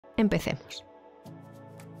empecemos.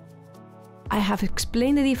 I have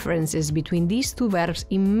explained the differences between these two verbs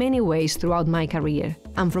in many ways throughout my career,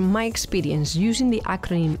 and from my experience, using the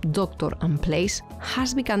acronym doctor and place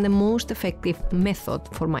has become the most effective method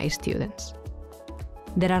for my students.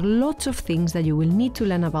 There are lots of things that you will need to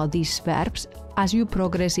learn about these verbs as you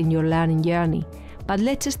progress in your learning journey, but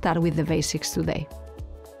let's start with the basics today.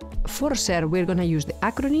 For SER, we're going to use the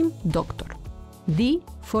acronym doctor. D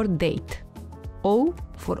for date, O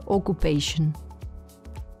for occupation,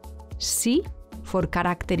 C for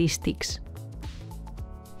characteristics,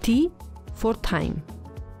 T for time,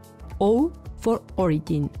 O for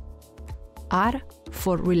origin, R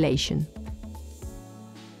for relation.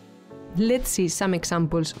 Let's see some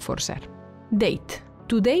examples for SER. Date.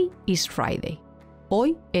 Today is Friday.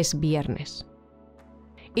 Hoy es viernes.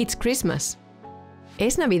 It's Christmas.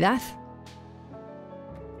 Es Navidad.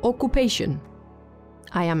 Occupation.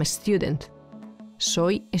 I am a student.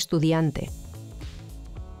 Soy estudiante.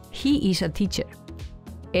 He is a teacher.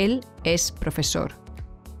 Él es profesor.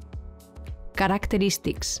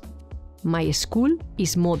 Characteristics. My school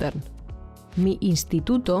is modern. Mi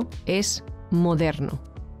instituto es moderno.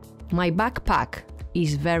 My backpack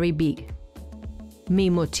is very big. Mi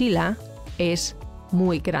mochila es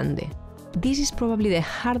muy grande. This is probably the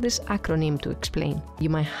hardest acronym to explain. You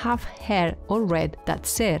might have heard or read that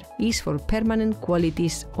SER is for permanent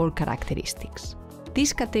qualities or characteristics.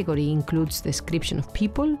 This category includes description of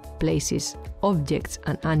people, places, objects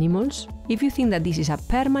and animals, if you think that this is a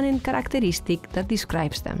permanent characteristic that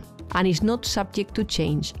describes them, and is not subject to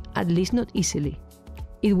change, at least not easily.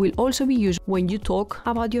 It will also be used when you talk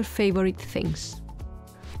about your favorite things,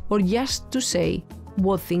 or just to say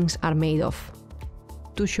what things are made of,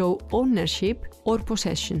 to show ownership or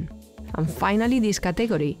possession. And finally, this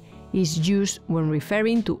category is used when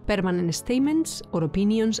referring to permanent statements or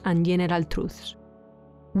opinions and general truths.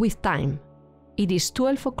 With time, it is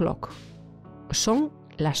 12 o'clock. Son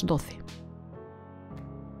las 12.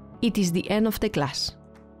 It is the end of the class.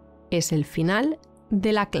 Es el final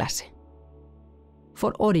de la clase.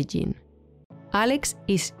 For origin, Alex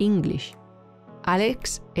is English.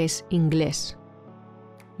 Alex es inglés.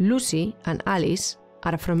 Lucy and Alice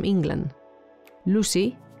are from England.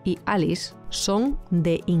 Lucy y Alice son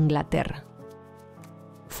de Inglaterra.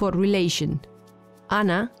 For relation,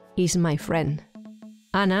 Anna is my friend.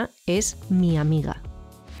 Ana es mi amiga.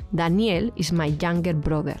 Daniel is my younger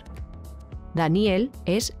brother. Daniel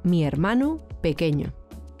es mi hermano pequeño.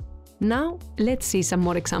 Now let's see some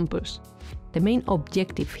more examples. The main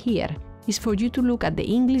objective here is for you to look at the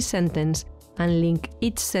English sentence and link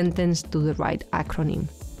each sentence to the right acronym.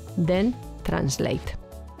 Then translate.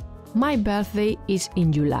 My birthday is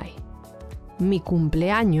in July. Mi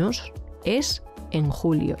cumpleaños es en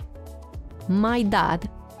julio. My dad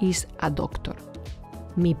is a doctor.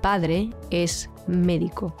 Mi padre es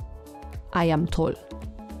médico. I am tall.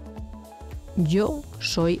 Yo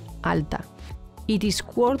soy alta. It is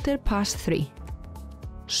 3:15.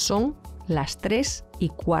 Son las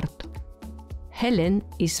 3:15. Helen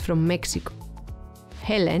is from Mexico.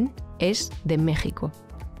 Helen es de México.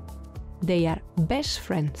 They are best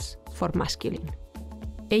friends for masculine.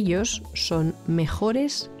 Ellos son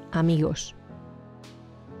mejores amigos.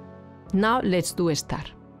 Now let's do Estar.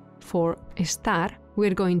 For Estar,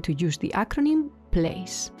 we're going to use the acronym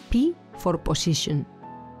place. P for position.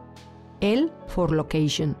 L for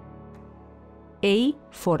location. A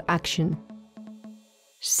for action.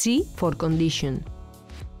 C for condition.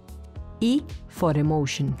 E for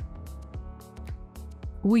emotion.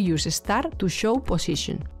 We use estar to show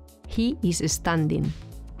position. He is standing.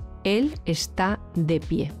 Él está de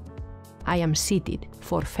pie. I am seated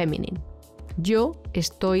for feminine. Yo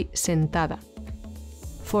estoy sentada.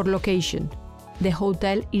 For location, the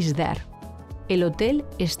hotel is there. El hotel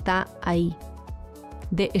está ahí.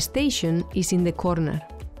 The station is in the corner.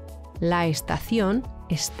 La estación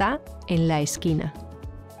está en la esquina.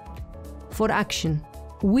 For action,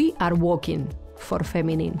 we are walking. For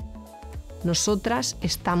feminine. Nosotras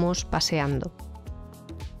estamos paseando.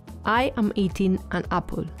 I am eating an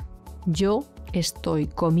apple. Yo estoy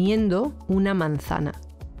comiendo una manzana.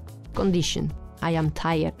 Condition, I am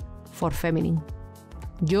tired. For feminine.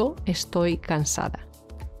 Yo estoy cansada.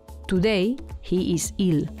 Today, he is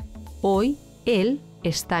ill. Hoy, él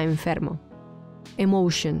está enfermo.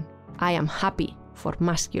 Emotion, I am happy. For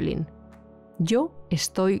masculine. Yo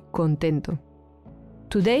estoy contento.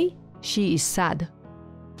 Today, she is sad.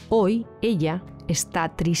 Hoy, ella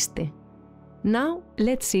está triste. Now,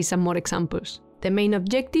 let's see some more examples. The main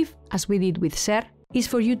objective, as we did with SER, is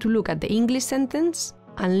for you to look at the English sentence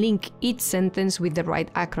and link each sentence with the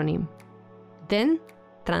right acronym. Then,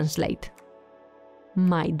 translate.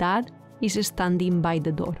 My dad is standing by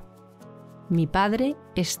the door. Mi padre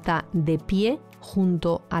está de pie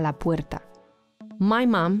junto a la puerta. My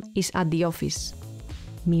mom is at the office.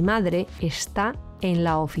 Mi madre está en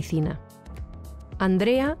la oficina.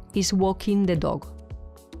 Andrea is walking the dog.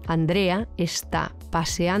 Andrea está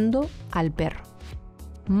paseando al perro.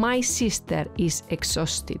 My sister is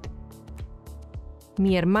exhausted.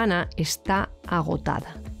 Mi hermana está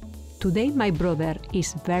agotada. Today my brother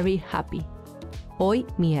is very happy. Hoy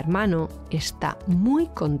mi hermano está muy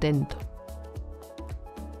contento.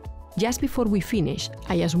 Just before we finish,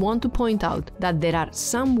 I just want to point out that there are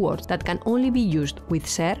some words that can only be used with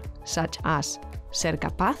ser, such as ser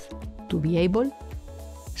capaz, to be able,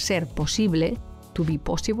 ser posible, to be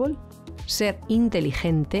possible, ser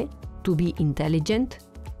inteligente, to be intelligent,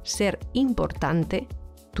 ser importante,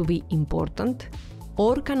 to be important,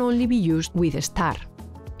 or can only be used with estar.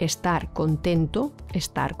 Estar contento,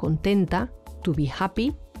 estar contenta, to be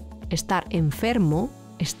happy, estar enfermo,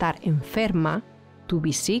 estar enferma, to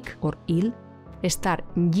be sick or ill, estar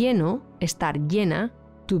lleno, estar llena,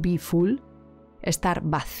 to be full, estar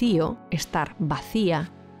vacío, estar vacía,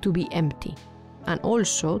 to be empty. And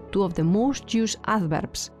also two of the most used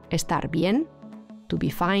adverbs, estar bien, to be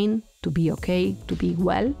fine, to be okay, to be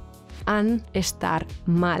well, and estar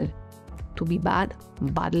mal, to be bad,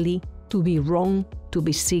 badly, to be wrong, to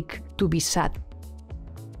be sick, to be sad.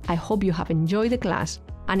 I hope you have enjoyed the class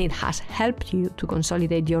and it has helped you to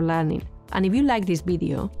consolidate your learning. And if you like this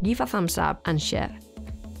video, give a thumbs up and share.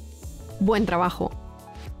 Buen trabajo.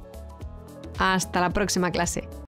 Hasta la próxima clase.